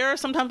dumb dare.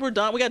 Sometimes we're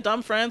dumb. We got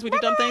dumb friends. We do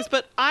dumb things.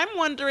 But I'm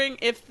wondering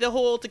if the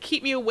whole to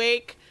keep me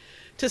awake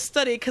to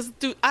study, because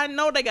I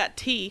know they got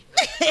tea.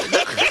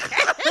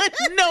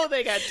 I know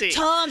they got tea.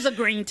 Tons of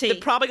green tea. They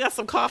probably got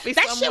some coffee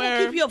that somewhere. That shit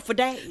will keep you up for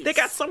days. They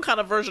got some kind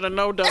of version of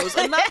no-dose.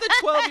 And not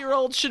that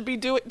 12-year-olds should be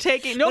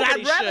taking.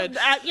 Nobody should.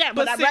 But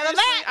I'd rather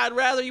that. I'd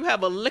rather you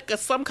have a lick of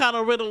some kind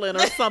of Ritalin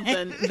or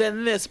something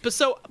than this. But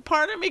so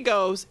part of me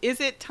goes, is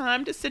it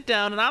time to sit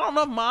down? And I don't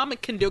know if Mom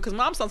can do it, because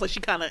Mom sounds like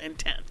she's kind of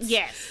intense.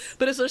 Yes.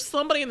 But is there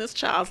somebody in this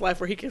child's life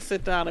where he can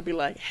sit down and be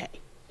like, hey,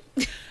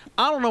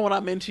 I don't know what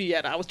I'm into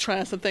yet. I was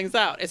trying some things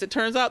out. As it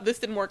turns out, this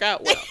didn't work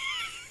out well.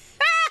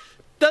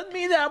 Doesn't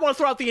mean that I want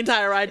to throw out the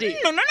entire idea.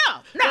 No.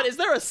 But is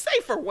there a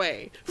safer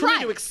way for me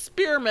to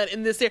experiment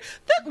in this area?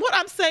 What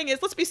I'm saying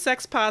is, let's be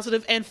sex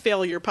positive and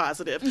failure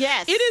positive.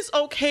 Yes. It is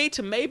okay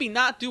to maybe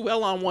not do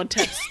well on one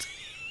test.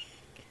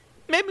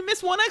 Maybe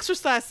miss one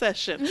exercise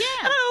session. Yeah.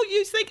 I know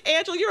you think,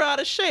 Angela, you're out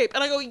of shape.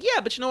 And I go,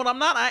 yeah, but you know what? I'm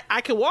not.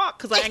 I can walk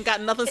because I ain't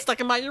got nothing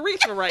stuck in my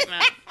urethra right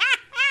now.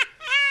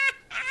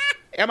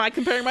 Am I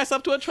comparing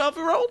myself to a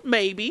 12-year-old?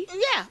 Maybe.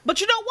 Yeah, but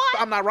you know what?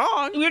 I'm not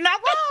wrong. You're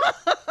not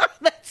wrong.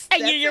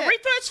 And your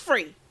urethra is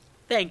free.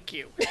 Thank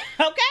you.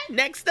 Okay.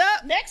 Next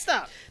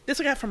up. This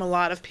we got from a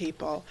lot of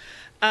people.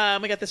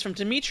 We got this from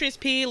Demetrius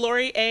P.,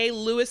 Lori A.,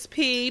 Lewis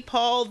P.,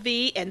 Paul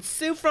V., and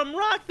Sue from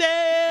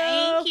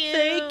Rockdale.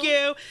 Thank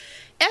you.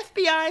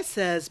 FBI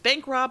says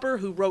bank robber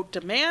who wrote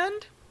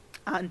demand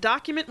on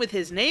document with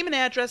his name and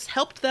address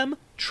helped them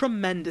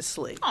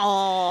tremendously.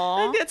 Aww.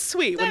 I think that's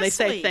sweet when they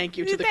say thank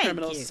you to the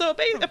criminals. You. So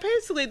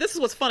basically, this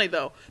is what's funny,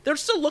 though. They're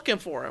still looking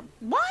for him.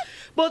 What?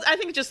 Well, I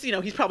think just,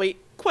 he's probably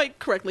quite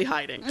correctly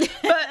hiding.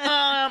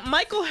 But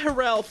Michael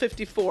Harrell,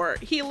 54,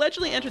 he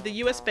allegedly entered the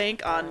U.S.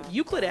 Bank on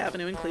Euclid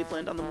Avenue in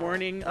Cleveland on the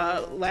morning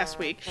last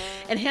week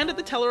and handed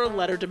the teller a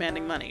letter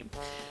demanding money.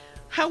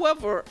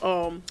 However,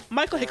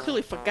 Michael had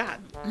clearly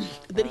forgotten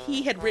that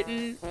he had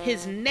written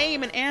his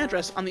name and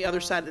address on the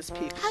other side of this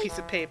piece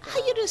of paper. How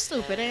you this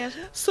stupid,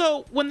 Angela?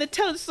 So when the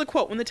teller, this is a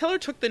quote, when the teller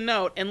took the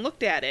note and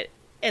looked at it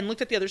and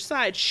looked at the other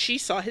side, she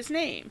saw his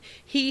name.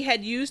 He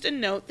had used a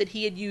note that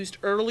he had used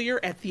earlier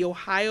at the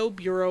Ohio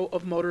Bureau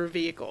of Motor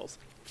Vehicles.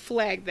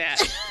 Flag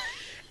that.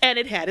 And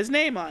it had his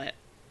name on it.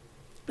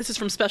 This is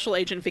from Special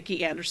Agent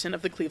Vicki Anderson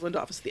of the Cleveland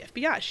office of the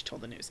FBI, she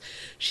told the news.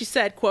 She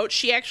said, quote,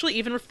 she actually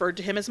even referred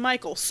to him as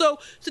Michael. So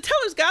the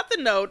teller's got the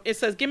note. It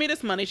says, give me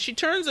this money. She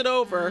turns it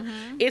over.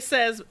 Mm-hmm. It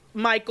says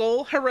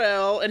Michael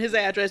Harrell and his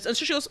address. And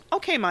so she goes,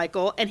 okay,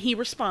 Michael. And he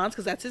responds,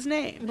 because that's his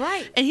name.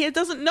 Right. And he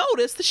doesn't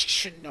notice that she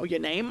shouldn't know your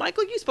name.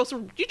 Michael,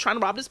 you're trying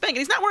to rob this bank. And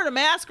he's not wearing a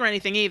mask or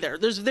anything either.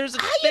 They have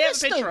a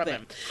picture of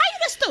him. How you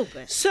this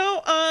stupid?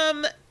 So,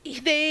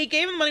 they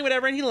gave him money,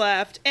 whatever, and he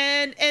left.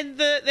 And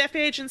the FBI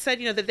agent said,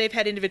 that they've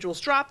had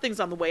individuals drop things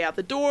on the way out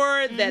the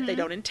door that they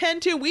don't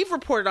intend to. We've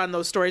reported on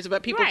those stories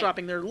about people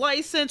dropping their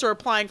license or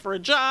applying for a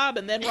job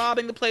and then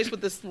robbing the place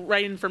with this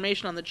right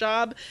information on the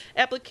job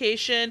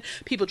application.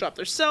 People drop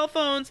their cell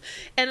phones,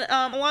 and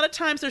a lot of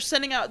times they're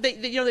sending out.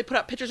 They put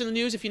out pictures in the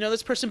news if you know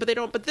this person, but they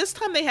don't. But this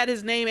time they had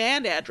his name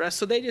and address,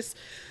 so they just.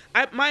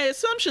 My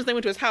assumption is they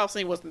went to his house and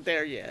he wasn't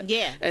there yet.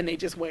 Yeah. And they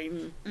just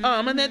waiting.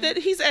 And that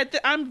he's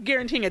I'm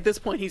guaranteeing at this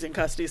point he's in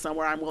custody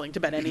somewhere. I'm willing to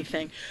bet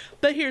anything.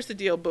 But here's the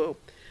deal, boo.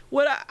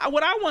 What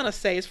I want to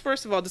say is,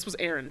 first of all, this was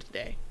errand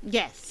day.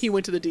 Yes. He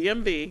went to the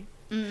DMV.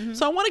 Mm-hmm.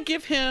 So I want to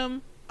give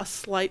him a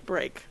slight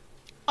break.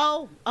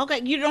 Oh, okay.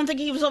 You don't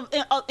think he was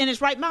in his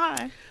right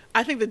mind?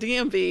 I think the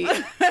DMV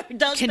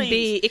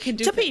it can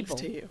do to things people.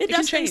 To you. It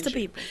does can things to you.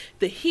 people.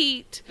 The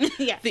heat,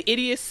 the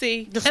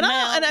idiocy, the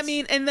smells.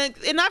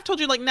 And I've told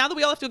you, now that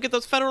we all have to get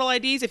those federal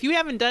IDs, if you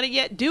haven't done it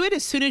yet, do it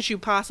as soon as you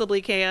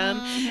possibly can,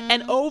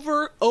 and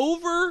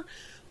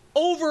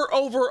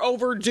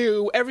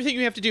overdo everything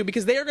you have to do,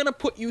 because they are going to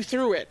put you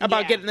through it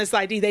about getting this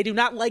ID. They do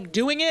not like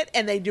doing it,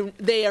 and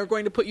they are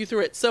going to put you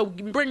through it. So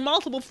bring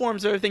multiple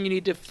forms of everything you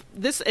need to.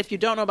 If you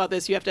don't know about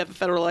this, you have to have a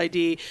federal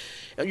ID.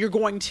 You're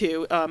going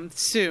to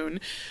soon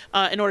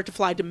in order to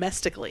fly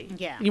domestically.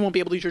 Yeah. You won't be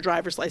able to use your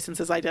driver's license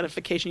as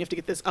identification. You have to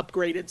get this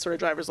upgraded sort of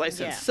driver's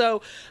license. Yeah.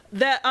 So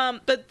that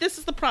but this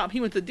is the problem.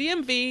 He went to the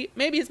DMV.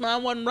 Maybe his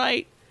mom wasn't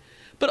right.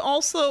 But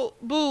also,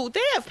 boo, they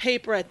have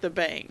paper at the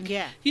bank.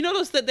 Yeah. You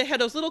notice that they had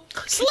those little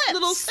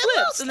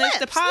slips, and they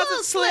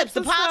deposit slips.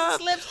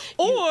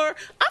 Or I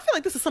feel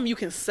like this is something you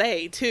can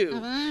say too.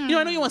 Mm.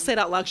 I know you want to say it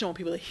out loud, you don't want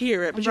people to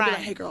hear it, but you're like,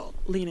 hey girl,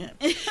 lean in.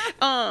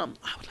 I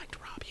would like to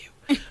rob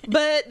you.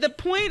 But the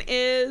point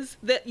is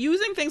that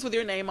using things with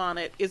your name on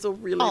it is a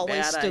really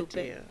bad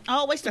idea.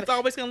 Always stupid. It's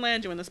always going to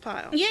land you in this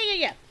pile.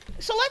 Yeah.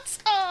 So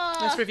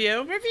let's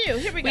review.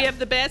 Here we go. We have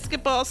the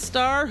basketball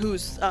star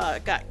who's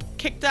got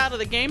kicked out of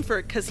the game for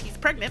it because he's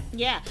pregnant.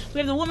 Yeah. We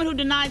have the woman who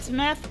denies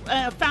meth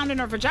found in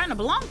her vagina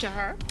belonged to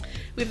her.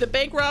 We have the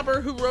bank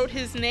robber who wrote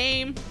his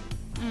name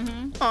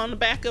on the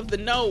back of the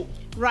note.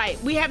 Right.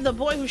 We have the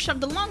boy who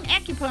shoved a long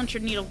acupuncture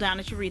needle down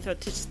his urethra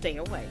to stay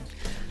away.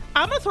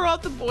 I'm going to throw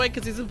out the boy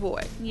because he's a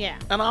boy. Yeah.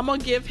 And I'm going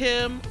to give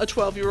him a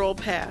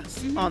 12-year-old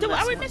pass on this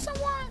Are we one. missing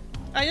one?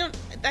 I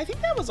think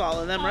that was all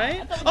of them,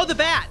 right? Oh, the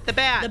bat. The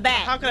bat.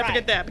 How could I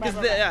forget that? Because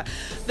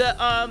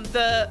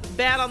the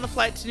bat on the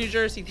flight to New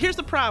Jersey. Here's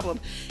the problem.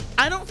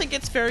 I don't think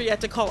it's fair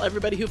yet to call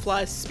everybody who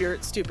flies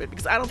Spirit stupid,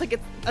 because I don't think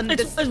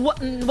it's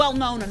well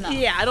known enough.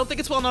 Yeah, I don't think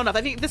it's well known enough.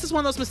 I think this is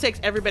one of those mistakes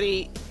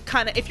everybody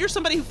kind of, if you're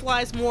somebody who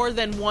flies more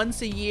than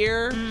once a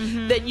year,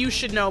 then you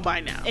should know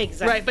by now.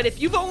 Exactly. Right? But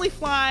if you've only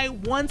fly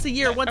once a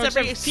year, once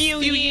every few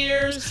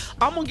years,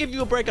 I'm going to give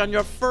you a break on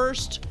your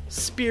first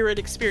Spirit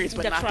experience,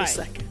 but not the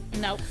second.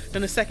 Nope.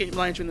 Then the second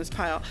lines in this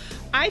pile.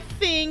 I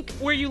think,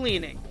 where are you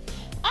leaning?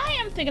 I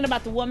am thinking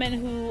about the woman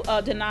who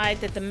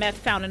denied that the meth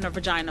found in her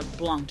vagina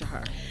belonged to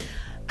her.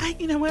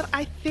 You know what?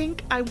 I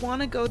think I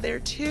want to go there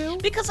too.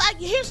 Because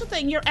here's the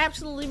thing, you're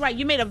absolutely right.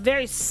 You made a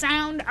very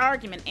sound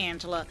argument,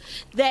 Angela,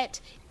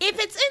 that if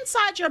it's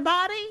inside your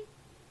body,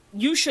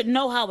 you should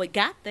know how it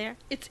got there.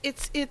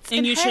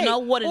 And you should know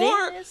what it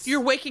is. Or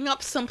you're waking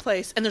up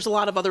someplace and there's a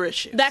lot of other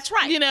issues. That's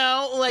right. You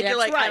know, like That's you're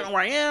like, right. I don't know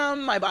where I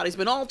am. My body's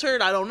been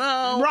altered. I don't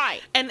know.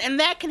 Right. And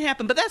that can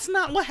happen, but that's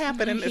not what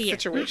happened in this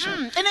situation.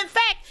 And in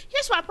fact,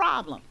 here's my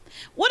problem.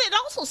 What it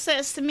also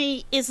says to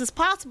me is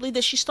possibly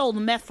that she stole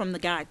the meth from the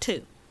guy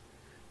too.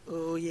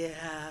 Oh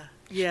yeah.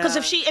 Yeah.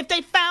 Because if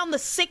they found the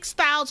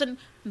 6,000,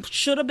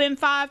 should have been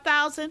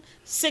 5,000,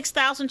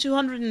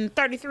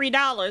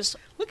 $6,233.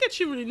 Look at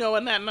you really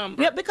knowing that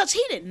number. Yeah, because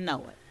he didn't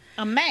know it.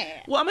 I'm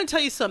mad. Well, I'm going to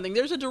tell you something.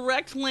 There's a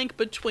direct link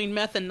between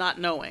meth and not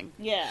knowing.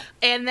 Yeah.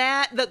 And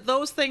that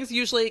those things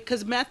usually,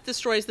 because meth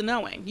destroys the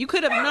knowing. You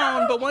could have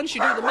known, but once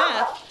you do the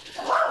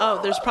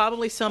meth, there's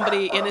probably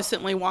somebody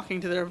innocently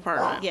walking to their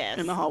apartment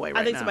in the hallway right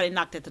now. I think somebody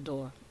knocked at the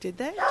door. Did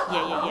they?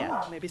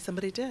 Yeah. Maybe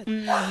somebody did.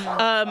 In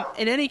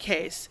any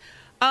case,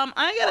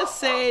 I gotta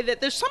say that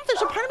there's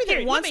a part of me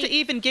that wants to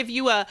even give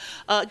you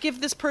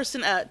give this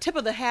person a tip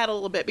of the hat a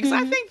little bit, because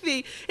I think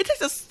it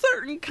takes a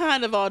certain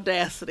kind of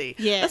audacity,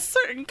 a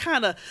certain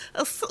kind of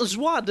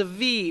joie de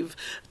vivre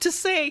to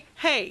say,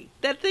 hey,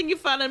 that thing you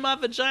found in my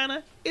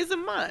vagina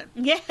isn't mine.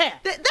 Yeah.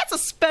 That's a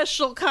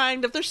special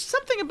kind of, there's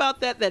something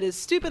about that is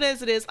stupid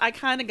as it is, I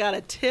kind of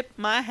gotta tip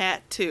my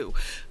hat to.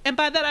 And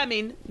by that I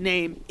mean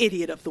name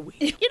Idiot of the Week.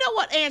 You know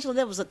what, Angela?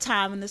 There was a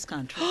time in this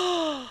country.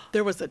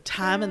 There was a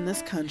time in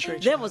this country.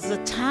 There was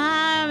a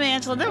time,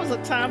 Angela. There was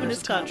a time in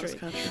this country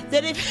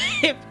that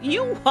if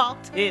you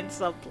walked in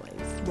someplace,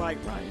 right,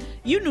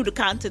 you knew the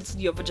contents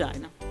of your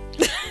vagina.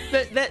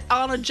 that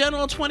on a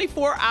general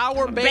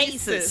 24-hour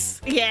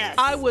basis, yes,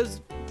 I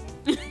was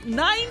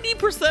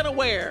 90%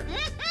 aware.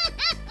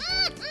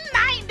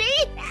 90.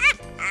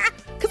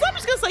 Because I'm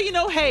just gonna say,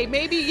 hey,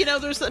 maybe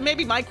there's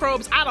maybe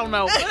microbes. I don't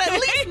know, but at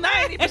least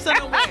 90%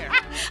 aware.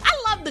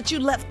 I love that you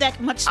left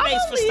that much space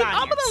for science.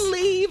 I'm gonna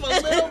leave a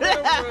little bit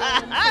of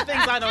room for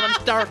things I don't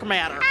understand. Dark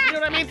matter. You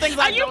know what I mean? Things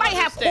you might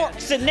have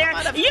quarks in there.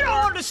 You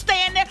don't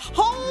understand that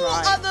whole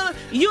other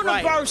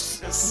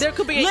universes. There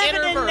could be an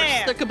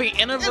interverse. There could be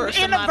interverse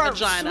in my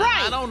vagina.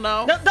 Right. I don't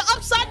know. The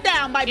upside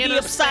down might be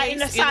upside in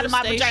the side of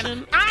my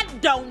vagina. I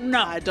don't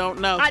know. I don't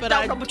know. I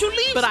don't know. But you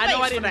leave But space I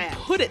know I for didn't that.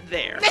 put it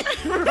there.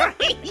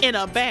 Right. In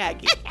a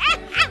baggie.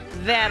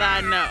 That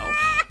I know.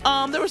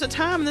 There was a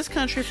time in this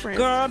country, friends.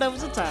 Girl, there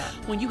was a time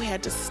when you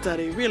had to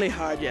study really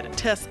hard. You had a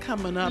test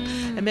coming up,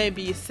 and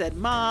maybe you said,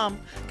 "Mom,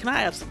 can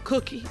I have some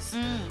cookies?"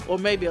 Or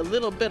maybe a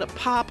little bit of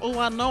pop. Oh,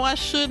 I know I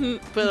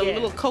shouldn't, but a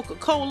little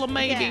Coca-Cola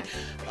maybe.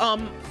 Yeah.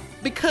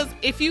 Because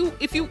if you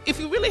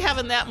really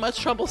having that much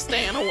trouble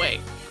staying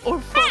awake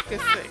or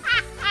focusing,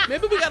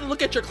 maybe we got to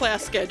look at your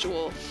class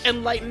schedule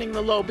and lightening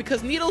the load,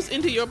 because needles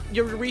into your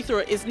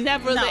urethra is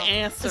never the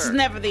answer. It's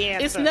never the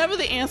answer. It's never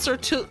the answer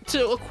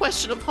to a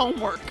question of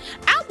homework.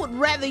 I would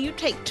rather you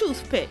take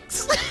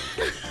toothpicks.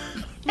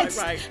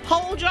 Right.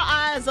 Hold your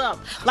eyes up.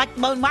 Like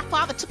when my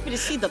father took me to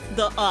see the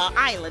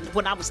island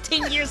when I was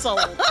 10 years old,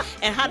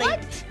 and how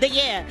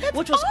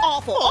which was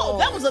awful. Oh,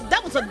 that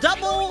was a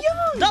double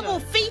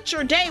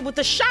feature day with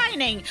The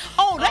Shining.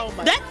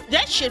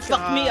 That shit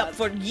fucked me up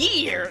for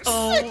years.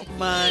 Oh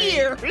my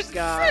years.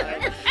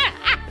 God.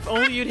 If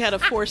only you'd had a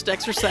forced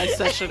exercise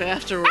session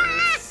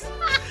afterwards.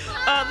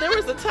 There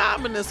was a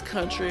time in this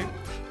country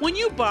when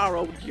you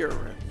borrowed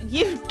urine.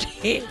 You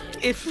did.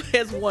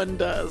 As one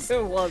does.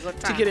 There was a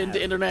time. To get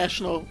into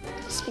international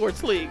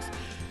sports leagues.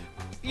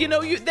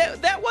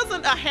 That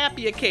wasn't a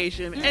happy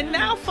occasion, and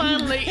now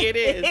finally it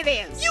is. It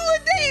is. You a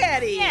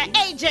daddy. Yeah,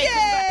 AJ.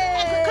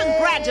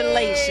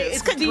 Congratulations.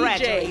 It's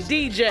Congratulations.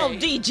 DJ. Oh,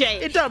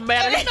 DJ. It doesn't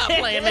matter. He's not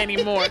playing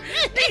anymore.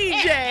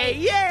 DJ.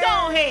 Yeah.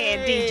 Go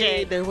man,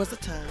 DJ. There was a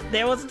time.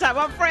 There was a time.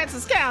 I'm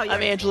Francis Callier.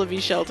 I'm Angela V.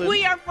 Shelton.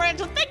 We are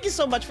Frangela. Thank you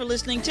so much for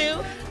listening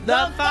to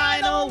The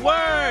Final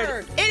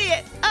Word,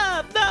 Idiot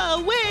of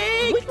the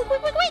Week.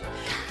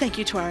 Thank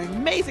you to our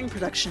amazing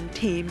production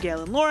team,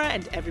 Gail and Laura,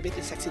 and everybody at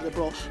the Sexy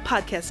Liberal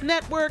Podcast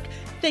Network.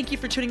 Thank you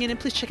for tuning in, and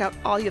please check out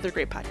all the other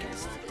great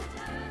podcasts.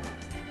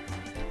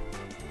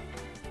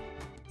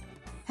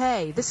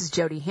 Hey, this is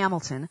Jody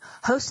Hamilton,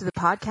 host of the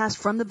podcast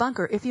From the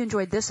Bunker. If you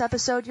enjoyed this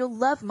episode, you'll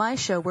love my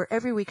show where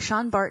every week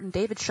Sean Barton,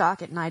 David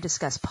Shockett, and I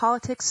discuss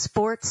politics,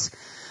 sports,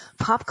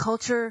 pop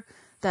culture,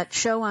 that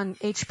show on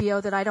HBO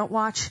that I don't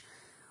watch.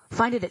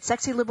 Find it at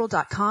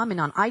sexyliberal.com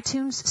and on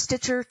iTunes,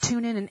 Stitcher,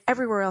 TuneIn, and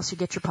everywhere else you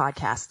get your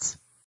podcasts.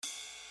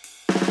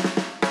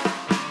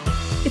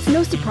 It's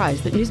no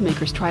surprise that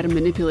newsmakers try to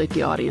manipulate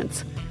the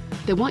audience.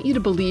 They want you to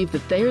believe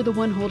that they are the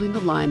one holding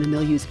the line and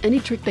they'll use any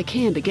trick they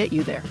can to get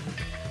you there.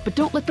 But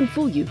don't let them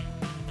fool you.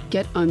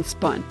 Get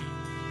unspun.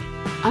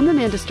 I'm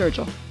Amanda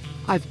Sturgill.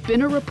 I've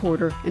been a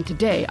reporter, and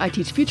today I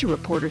teach future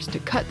reporters to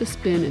cut the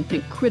spin and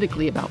think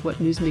critically about what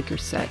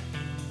newsmakers say.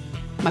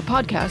 My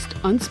podcast,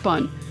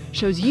 Unspun,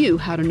 shows you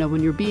how to know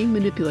when you're being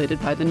manipulated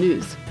by the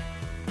news.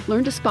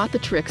 Learn to spot the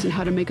tricks and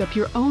how to make up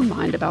your own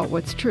mind about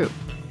what's true.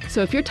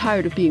 So if you're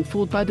tired of being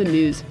fooled by the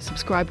news,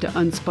 subscribe to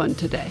Unspun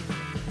today.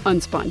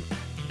 Unspun,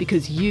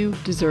 because you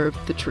deserve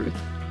the truth.